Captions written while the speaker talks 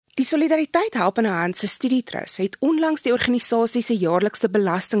Die Solidariteit Helpende Hand se Studietrust het onlangs die organisasie se jaarlikse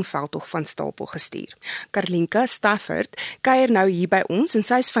belastingveldtog van stapel gestuur. Karlinka Stafford kuier nou hier by ons en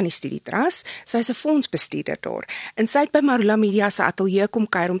sy is van die Studietrust. Sy is 'n fondsbestuurder daar. En sy het by Marula Media se ateljee kom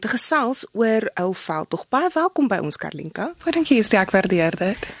kuier om te gesels oor hul veldtog. Baie welkom by ons, Karlinka. Dankie, ek waardeer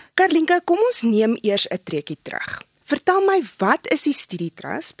dit. Karlinka, kom ons neem eers 'n treukie terug. Vertel my, wat is die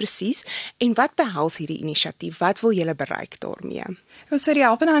Studietrust presies en wat behels hierdie inisiatief? Wat wil julle bereik daarmee? So die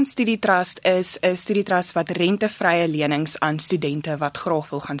Helpende Hand Studietrust is 'n studietrust wat rentevrye lenings aan studente wat graag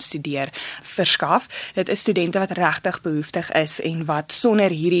wil gaan studeer verskaf. Dit is studente wat regtig behoeftig is en wat sonder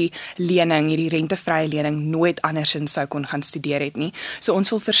hierdie lening, hierdie rentevrye lening nooit andersins sou kon gaan studeer het nie. So ons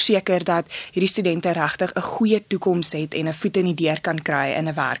wil verseker dat hierdie studente regtig 'n goeie toekoms het en 'n voet in die deur kan kry in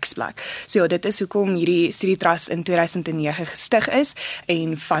 'n werksplek. So ja, dit is hoekom hierdie Studietrust in 2009 gestig is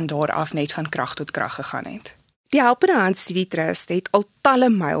en van daar af net van krag tot krag gegaan het. Die Helpende Hand Studietrust het al talle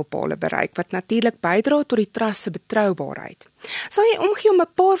mylpale bereik wat natuurlik bydra tot die trust se betroubaarheid. Sal jy omgee om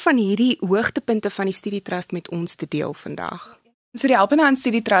 'n paar van hierdie hoogtepunte van die Studietrust met ons te deel vandag? So die Helpende Hand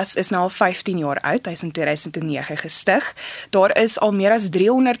Studietrust is nou al 15 jaar oud, hy is in 2009 gestig. Daar is al meer as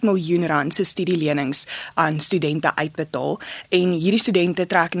 300 miljoen rand se studielenings aan studente uitbetaal en hierdie studente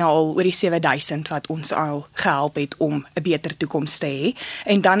trek nou al oor die 7000 wat ons al gehelp het om 'n beter toekoms te hê.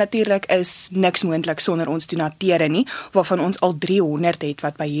 En dan natuurlik is niks moontlik sonder ons donateure nie, waarvan ons al 300 het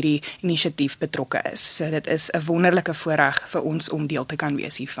wat by hierdie inisiatief betrokke is. So dit is 'n wonderlike voorreg vir ons om deel te kan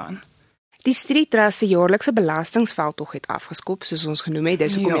wees hiervan. Die Studietrust se jaarlikse belastingveldtog het afgeskop, soos ons genoem het.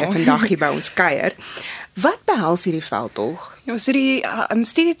 Dis hoekom jy vandag hier by ons kuier. Wat behels hierdie veldtog? Ja, so die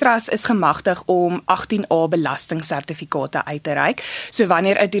Studietrust is gemagtig om 18A belastingsertifikate uit te reik. So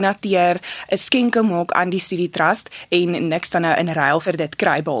wanneer 'n donateur 'n skenke maak aan die Studietrust en niks dan nou in ruil vir dit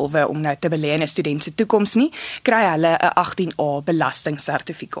kry behalwe om nou te belê in 'n student se toekoms nie, kry hulle 'n 18A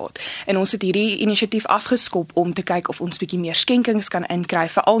belastingsertifikaat. En ons het hierdie inisiatief afgeskop om te kyk of ons bietjie meer skenkings kan inkry,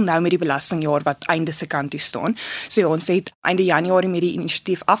 veral nou met die belastingjaar wat einde se kant toe staan. So ons het einde Januarie met die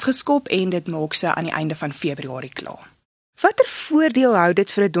inisiatief afgeskop en dit maak so aan die einde van Februarie klaar. Watter voordeel hou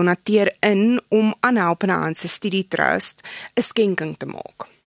dit vir 'n donateur in om aan Helpende Hand se Studietrust 'n skenking te maak?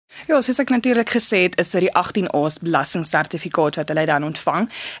 Ja, soos ek natuurlik gesê het, is dit die 18A's belastingsertifikaat wat hulle dan ontvang.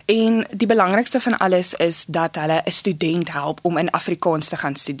 En die belangrikste van alles is dat hulle 'n student help om in Afrikaans te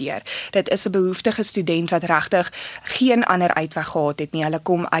gaan studeer. Dit is 'n behoeftige student wat regtig geen ander uitweg gehad het nie. Hulle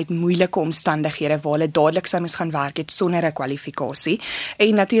kom uit moeilike omstandighede waar hulle dadelik sou moes gaan werk het sonder 'n kwalifikasie.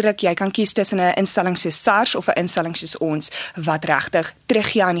 En natuurlik, jy kan kies tussen 'n instelling soos SARS of 'n instelling soos ons wat regtig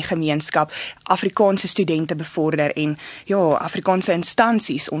teruggee aan die gemeenskap, Afrikaanse studente bevorder en ja, Afrikaanse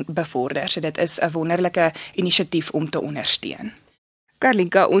instansies bevorder. So dit is 'n wonderlike inisiatief om te ondersteun.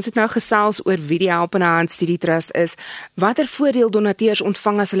 Karlinka, ons het nou gesels oor wie die Helpende Hand Studietrust is, watter voordeel donateurs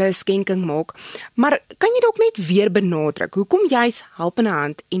ontvang as hulle 'n skenking maak, maar kan jy dalk net weer benadruk, hoekom juis Helpende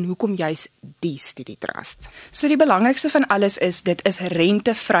Hand en hoekom juis die Studietrust? So die belangrikste van alles is, dit is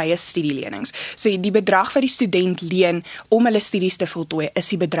rentevrye studielenings. So die bedrag wat die student leen om hulle studies te voltooi, is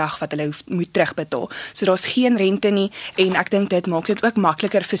die bedrag wat hulle moet terugbetaal. So daar's geen rente nie en ek dink dit maak dit ook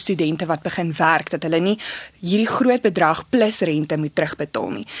makliker vir studente wat begin werk, dat hulle nie hierdie groot bedrag plus rente moet terugbetaal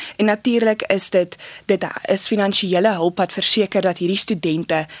nie. En natuurlik is dit is finansiële hulp wat verseker dat hierdie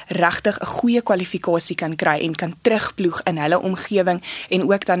studente regtig 'n goeie kwalifikasie kan kry en kan terugploeg in hulle omgewing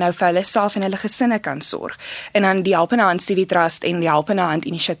en ook dan nou vir hulle self en hulle gesinne kan sorg. En dan die Helpende Hand Studietrust en die Helpende Hand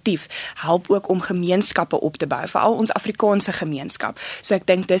inisiatief help ook om gemeenskappe op te bou, veral ons Afrikaanse gemeenskap. So ek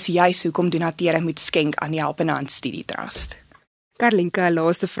dink dis juis hoekom donateure moet skenk aan die Helpende Hand Studietrust. Karlinka,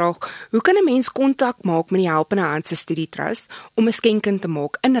 laaste vraag. Hoe kan 'n mens kontak maak met die Helpende Hand se Studietrust om 'n skenking te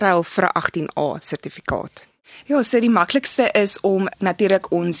maak in ruil vir 'n 18A sertifikaat? Ja, so die maklikste is om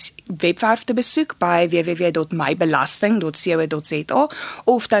natuurlik ons webwerf te besoek by www.mybelasting.co.za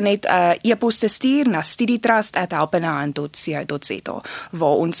of dan net 'n e-pos te stuur na studietrust@helpendehand.co.za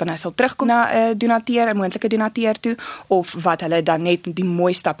waar ons dan sal terugkom na 'n donateur, 'n moontlike donateur toe, of wat hulle dan net die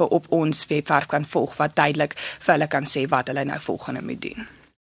mooi stappe op ons webwerf kan volg wat duidelik vir hulle kan sê wat hulle nou volgende moet doen.